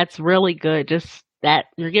 And that's really good. Just that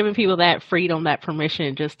you're giving people that freedom, that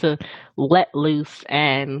permission just to let loose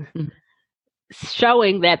and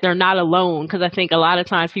showing that they're not alone. Because I think a lot of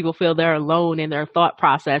times people feel they're alone in their thought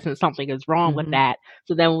process and something is wrong with that.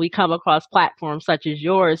 So then when we come across platforms such as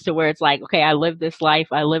yours to where it's like, okay, I live this life,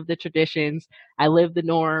 I live the traditions, I live the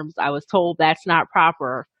norms, I was told that's not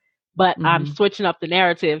proper, but I'm switching up the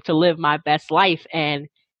narrative to live my best life. And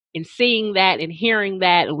in seeing that and hearing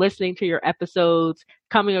that and listening to your episodes,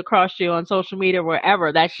 coming across you on social media,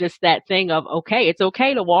 wherever, that's just that thing of, okay, it's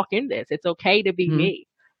okay to walk in this. It's okay to be me.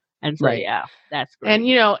 And so, yeah, that's great.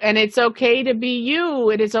 And, and it's okay to be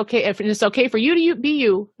you. It is okay. If it's okay for you to be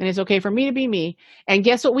you, and it's okay for me to be me. And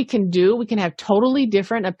guess what we can do? We can have totally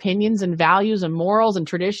different opinions and values and morals and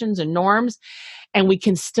traditions and norms, and we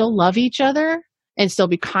can still love each other and still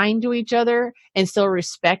be kind to each other and still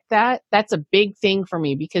respect that. That's a big thing for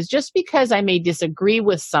me, because just because I may disagree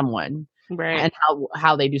with someone and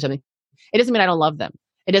how they do something, it doesn't mean I don't love them.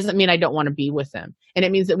 It doesn't mean I don't want to be with them. And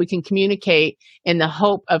it means that we can communicate in the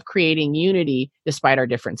hope of creating unity despite our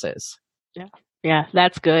differences. Yeah,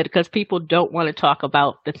 that's good, because people don't want to talk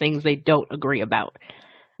about the things they don't agree about.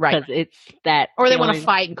 Right. Because it's that. Or they want to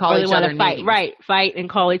fight and call each other names. Right. Fight and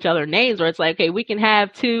call each other names. Or it's like, okay, we can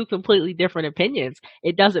have two completely different opinions.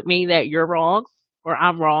 It doesn't mean that you're wrong or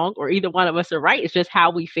I'm wrong or either one of us are right. It's just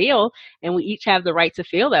how we feel. And we each have the right to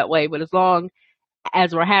feel that way. But as long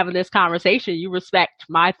as we're having this conversation, you respect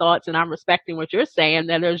my thoughts and I'm respecting what you're saying,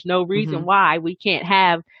 then there's no reason why we can't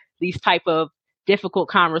have these type of difficult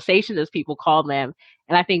conversations, as people call them.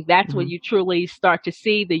 And I think that's when you truly start to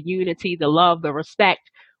see the unity, the love, the respect,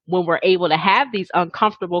 when we're able to have these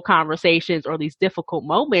uncomfortable conversations or these difficult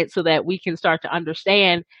moments, so that we can start to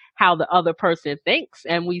understand how the other person thinks.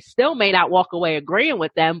 And we still may not walk away agreeing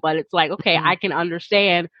with them, but it's like, okay, I can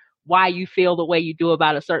understand why you feel the way you do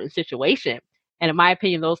about a certain situation. And in my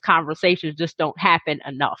opinion, those conversations just don't happen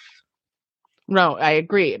enough. No, I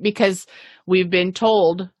agree, because we've been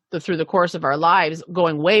told through the course of our lives,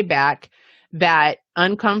 going way back, that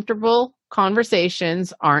uncomfortable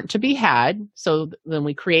conversations aren't to be had. So then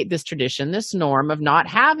we create this tradition, this norm of not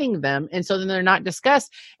having them. And so then they're not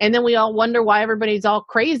discussed. And then we all wonder why everybody's all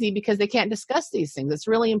crazy because they can't discuss these things. It's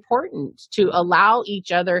really important to allow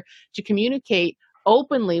each other to communicate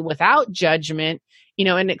openly without judgment,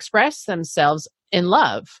 and express themselves in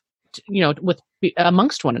love, with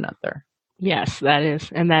amongst one another. Yes, that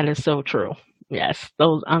is so true. Yes,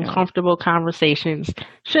 those uncomfortable conversations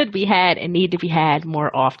should be had and need to be had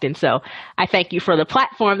more often. So I thank you for the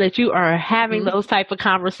platform that you are having those type of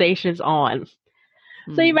conversations on.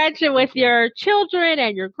 So you mentioned with your children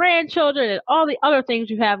and your grandchildren and all the other things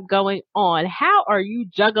you have going on, how are you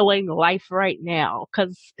juggling life right now?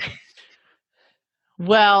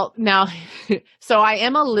 Well, now, so I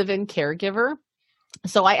am a live-in caregiver.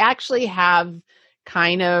 So I actually have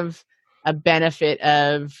kind of a benefit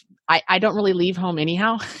of, I don't really leave home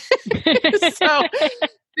anyhow. So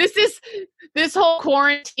this whole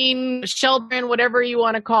quarantine, sheltering, whatever you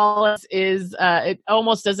want to call it, is it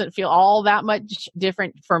almost doesn't feel all that much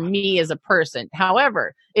different for me as a person.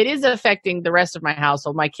 However, it is affecting the rest of my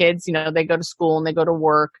household. My kids, they go to school and they go to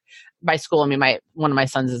work. By school, I mean one of my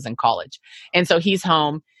sons is in college, and so he's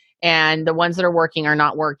home. And the ones that are working are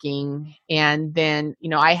not working. And then,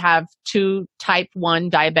 I have 2 type 1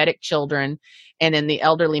 diabetic children. And then the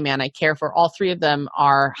elderly man I care for, all 3 of them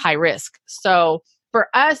are high risk. So for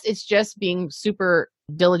us, it's just being super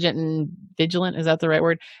diligent and vigilant. Is that the right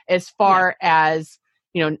word? As far as,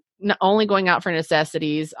 not only going out for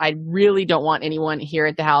necessities. I really don't want anyone here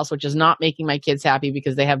at the house, which is not making my kids happy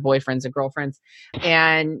because they have boyfriends and girlfriends.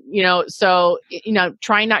 And, so,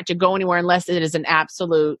 trying not to go anywhere unless it is an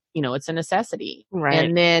absolute, it's a necessity. Right.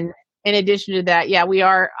 And then in addition to that, we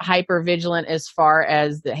are hyper vigilant as far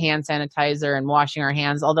as the hand sanitizer and washing our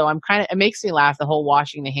hands. Although it makes me laugh, the whole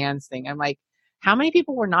washing the hands thing. I'm like, how many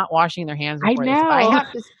people were not washing their hands before I know. this? I have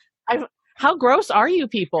this. How gross are you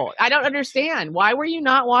people? I don't understand. Why were you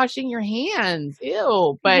not washing your hands?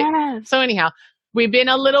 Ew. But So anyhow, we've been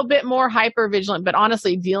a little bit more hyper vigilant, but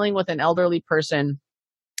honestly, dealing with an elderly person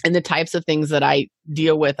and the types of things that I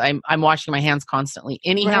deal with, I'm washing my hands constantly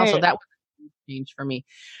anyhow. So that was a change for me.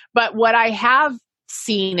 But what I have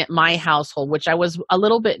seen at my household, which I was a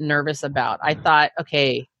little bit nervous about, I thought,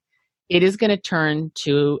 okay, it is going to turn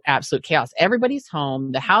to absolute chaos. Everybody's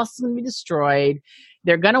home. The house is going to be destroyed.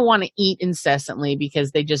 They're going to want to eat incessantly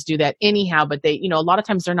because they just do that anyhow. But they, a lot of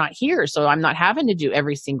times they're not here. So I'm not having to do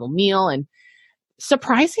every single meal. And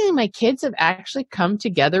surprisingly, my kids have actually come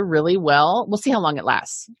together really well. We'll see how long it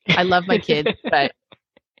lasts. I love my kids, but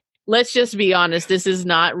let's just be honest, this is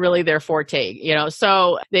not really their forte,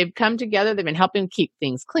 so they've come together, they've been helping keep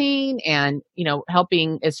things clean and,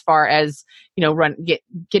 helping as far as,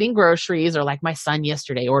 getting groceries, or like my son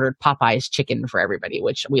yesterday ordered Popeye's chicken for everybody,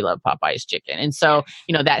 which we love Popeye's chicken. And so,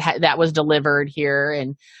 that was delivered here,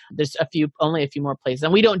 and there's only a few more places,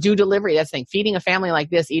 and we don't do delivery. That's the thing. Feeding a family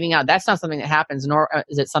like this, eating out, that's not something that happens, nor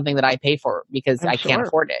is it something that I pay for because I can't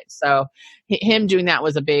afford it. So him doing that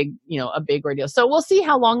was a big ordeal. So we'll see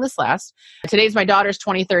how long this lasts. Today's my daughter's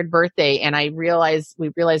 23rd birthday, and we realized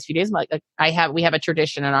a few days ago, we have a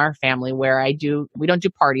tradition in our family where we don't do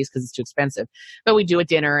parties because it's too expensive, but we do a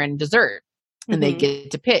dinner and dessert, and they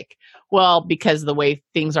get to pick. Well, because of the way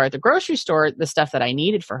things are at the grocery store, the stuff that I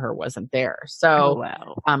needed for her wasn't there. So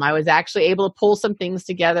I was actually able to pull some things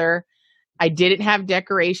together. I didn't have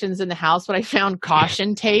decorations in the house, but I found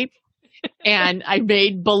caution tape. And I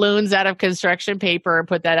made balloons out of construction paper and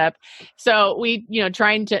put that up. So we,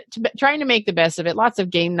 trying to make the best of it. Lots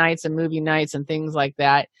of game nights and movie nights and things like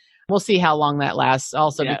that. We'll see how long that lasts.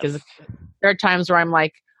 Also, because there are times where I'm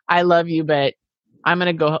like, I love you, but I'm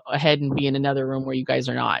going to go ahead and be in another room where you guys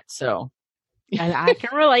are not. So. And I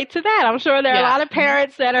can relate to that. I'm sure there are a lot of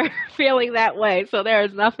parents that are feeling that way. So there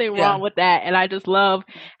is nothing wrong with that. And I just love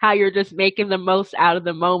how you're just making the most out of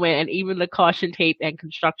the moment, and even the caution tape and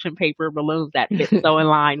construction paper balloons that fit so in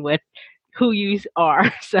line with who you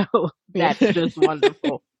are. So that's just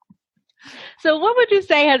wonderful. So what would you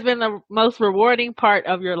say has been the most rewarding part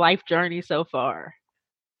of your life journey so far?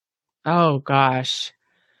 Oh, gosh.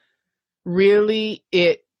 Really,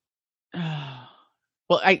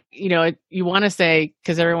 well, you want to say,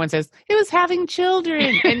 because everyone says it was having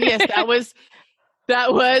children, and yes,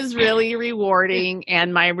 that was really rewarding.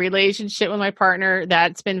 And my relationship with my partner,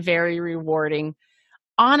 that's been very rewarding.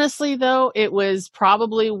 Honestly, though, it was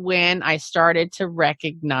probably when I started to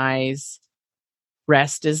recognize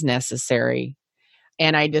rest is necessary,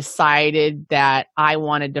 and I decided that I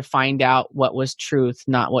wanted to find out what was truth,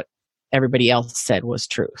 not what everybody else said was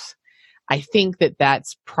truth. I think that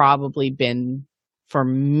that's probably been, for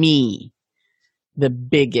me, the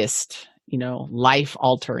biggest,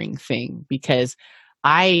 life-altering thing, because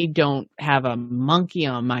I don't have a monkey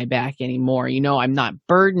on my back anymore. I'm not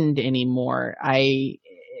burdened anymore.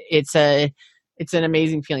 It's an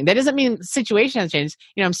amazing feeling. That doesn't mean the situation has changed.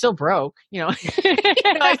 I'm still broke. I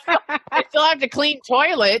still have to clean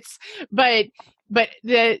toilets, but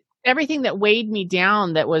everything that weighed me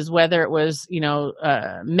down, that was, whether it was,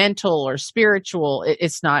 mental or spiritual,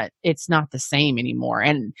 it's not the same anymore.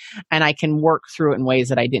 And I can work through it in ways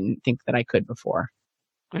that I didn't think that I could before.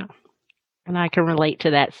 Yeah. And I can relate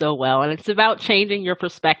to that so well. And it's about changing your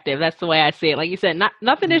perspective. That's the way I see it. Like you said,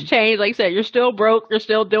 nothing has changed. Like you said, you're still broke. You're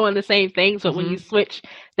still doing the same things. But when you switch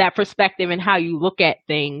that perspective and how you look at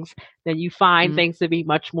things, then you find things to be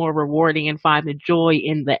much more rewarding and find the joy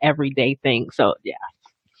in the everyday things. So, yeah.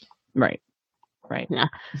 Right. Yeah.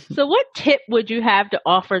 So what tip would you have to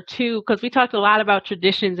offer to, because we talked a lot about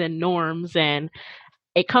traditions and norms, and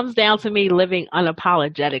it comes down to me living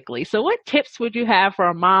unapologetically. So what tips would you have for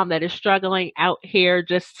a mom that is struggling out here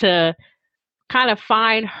just to kind of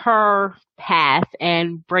find her path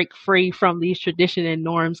and break free from these traditions and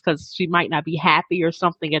norms because she might not be happy or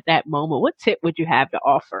something at that moment? What tip would you have to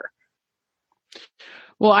offer?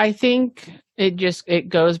 Well, I think it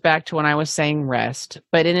goes back to when I was saying rest.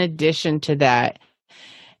 But in addition to that,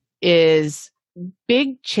 is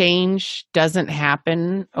big change doesn't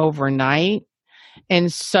happen overnight.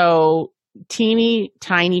 And so teeny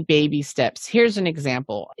tiny baby steps. Here's an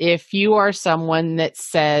example. If you are someone that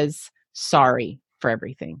says sorry for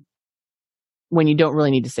everything when you don't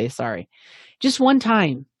really need to say sorry, just one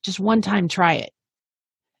time, try it.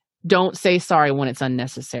 Don't say sorry when it's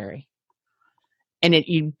unnecessary. And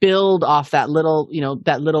you build off that little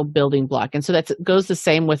building block. And so that goes the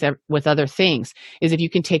same with other things, is if you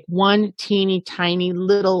can take one teeny tiny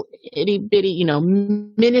little itty bitty,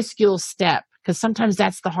 minuscule step, because sometimes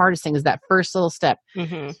that's the hardest thing, is that first little step.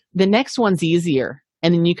 Mm-hmm. The next one's easier,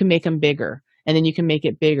 and then you can make them bigger, and then you can make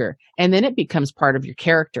it bigger. And then it becomes part of your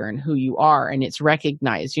character and who you are, and it's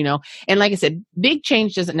recognized, And like I said, big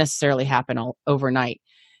change doesn't necessarily happen overnight.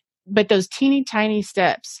 But those teeny tiny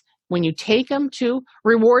steps, when you take them to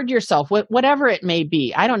reward yourself, whatever it may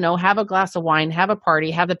be, I don't know, have a glass of wine, have a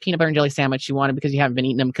party, have the peanut butter and jelly sandwich you wanted because you haven't been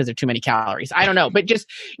eating them because they're too many calories. I don't know, but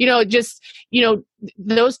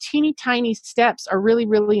those teeny tiny steps are really,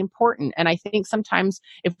 really important. And I think sometimes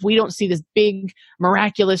if we don't see this big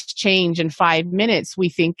miraculous change in 5 minutes, we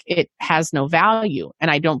think it has no value. And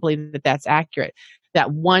I don't believe that that's accurate.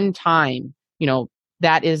 That one time,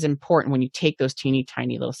 that is important when you take those teeny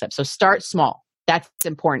tiny little steps. So start small. That's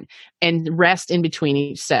important. And rest in between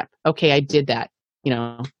each step. Okay, I did that.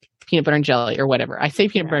 Peanut butter and jelly or whatever. I say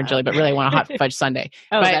peanut butter and jelly, but really I want a hot fudge sundae.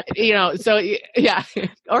 But so yeah,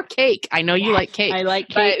 or cake. I know you like cake. I like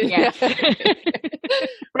cake. Yes.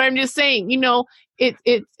 But I'm just saying,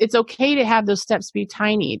 it's okay to have those steps be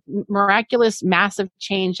tiny. Miraculous, massive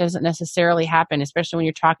change doesn't necessarily happen, especially when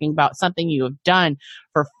you're talking about something you have done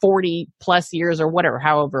for 40 plus years or whatever,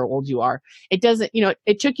 however old you are. It doesn't,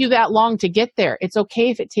 it took you that long to get there. It's okay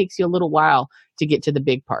if it takes you a little while to get to the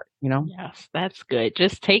big part, Yes, that's good.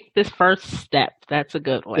 Just take this first step. That's a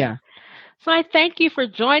good one. Yeah. So I thank you for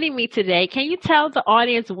joining me today. Can you tell the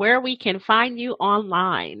audience where we can find you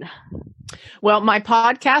online? Well, my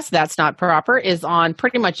podcast, That's Not Proper, is on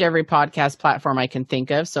pretty much every podcast platform I can think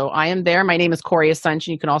of. So I am there. My name is Corey Asuncion.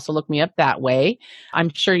 You can also look me up that way. I'm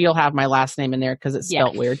sure you'll have my last name in there because it's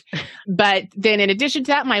spelled weird. But then in addition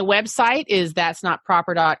to that, my website is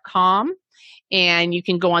that'snotproper.com. And you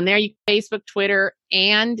can go on there, Facebook, Twitter,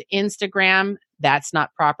 and Instagram. That's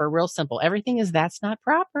Not Proper. Real simple. Everything is That's Not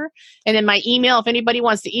Proper. And then my email, if anybody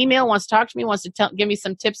wants to email, wants to talk to me, wants to give me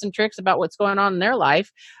some tips and tricks about what's going on in their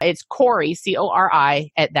life, it's Corey,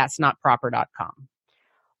 Cori, at that'snotproper.com.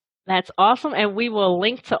 That's awesome. And we will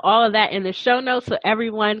link to all of that in the show notes so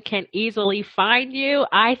everyone can easily find you.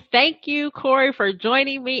 I thank you, Corey, for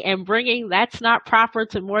joining me and bringing That's Not Proper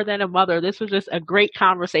to More Than a Mother. This was just a great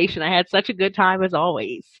conversation. I had such a good time as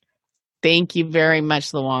always. Thank you very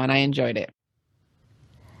much, LaJuan. I enjoyed it.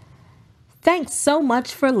 Thanks so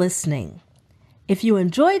much for listening. If you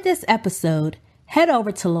enjoyed this episode, head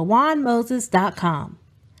over to LaJuanMoses.com.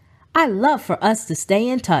 I love for us to stay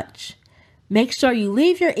in touch. Make sure you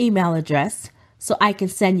leave your email address so I can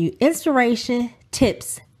send you inspiration,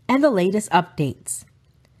 tips, and the latest updates.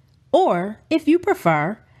 Or, if you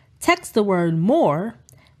prefer, text the word MORE,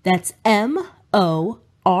 that's MORE,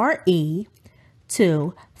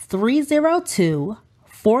 to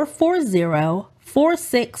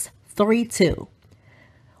 302-440-4632.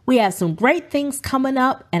 We have some great things coming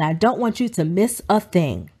up, and I don't want you to miss a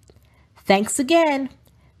thing. Thanks again.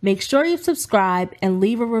 Make sure you subscribe and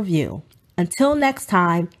leave a review. Until next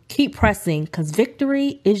time, keep pressing because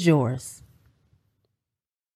victory is yours.